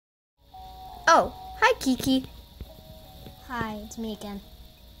Oh, hi, Kiki. Hi, it's me again.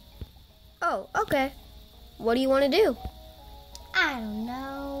 Oh, okay. What do you want to do? I don't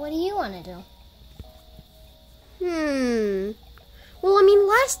know. What do you want to do? Well, I mean,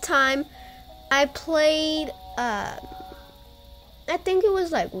 last time I played, I think it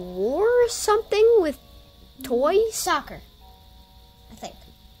was like war or something with toys. Soccer, I think.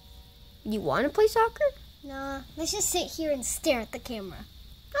 You want to play soccer? Nah, let's just sit here and stare at the camera.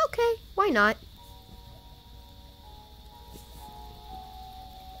 Okay, why not?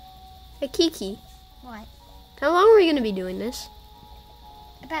 Hey, Kiki. What? How long are we going to be doing this?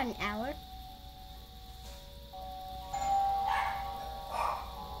 About an hour.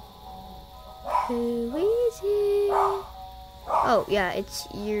 Who is it? Oh, yeah, it's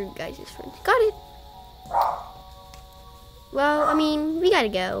your guys' friend. Got it. Well, I mean, we gotta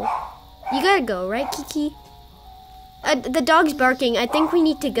go. You gotta go, right, Kiki? The dog's barking. I think we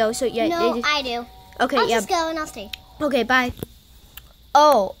need to go, so yeah. No, I do. Okay, I'll yeah. just go and I'll stay. Okay, bye.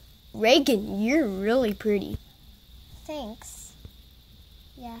 Oh, Reagan, you're really pretty. Thanks.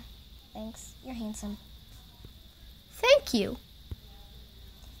 Yeah, thanks. You're handsome. Thank you.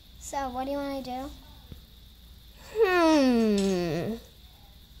 So, what do you want to do?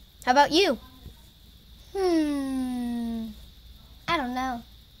 How about you? I don't know.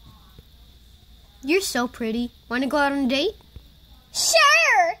 You're so pretty. Want to go out on a date?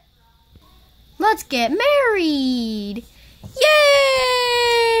 Sure! Let's get married!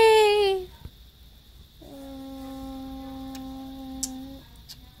 Yay!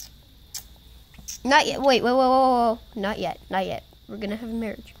 Not yet. Wait. Not yet. We're gonna have a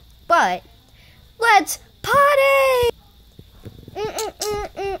marriage. But let's party!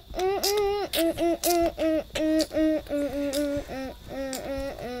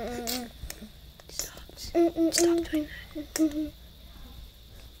 Stop doing that.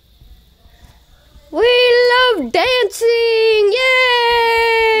 We love dancing! Yay!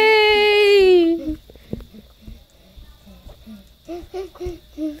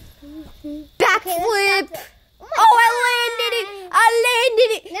 Backflip! Oh, I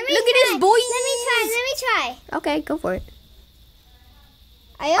landed it! Look at this, boy! Let me try. Okay, go for it.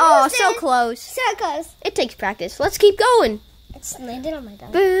 I almost so did. close. So close. It takes practice. Let's keep going. It's landed on my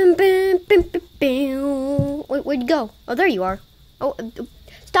dog. Boom, boom, boom, boom, boom. Wait, where'd you go? Oh, there you are. Oh,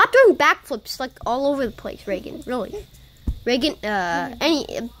 stop doing backflips like all over the place, Reagan. Really, Reagan.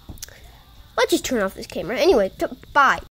 Let's just turn off this camera. Anyway, bye.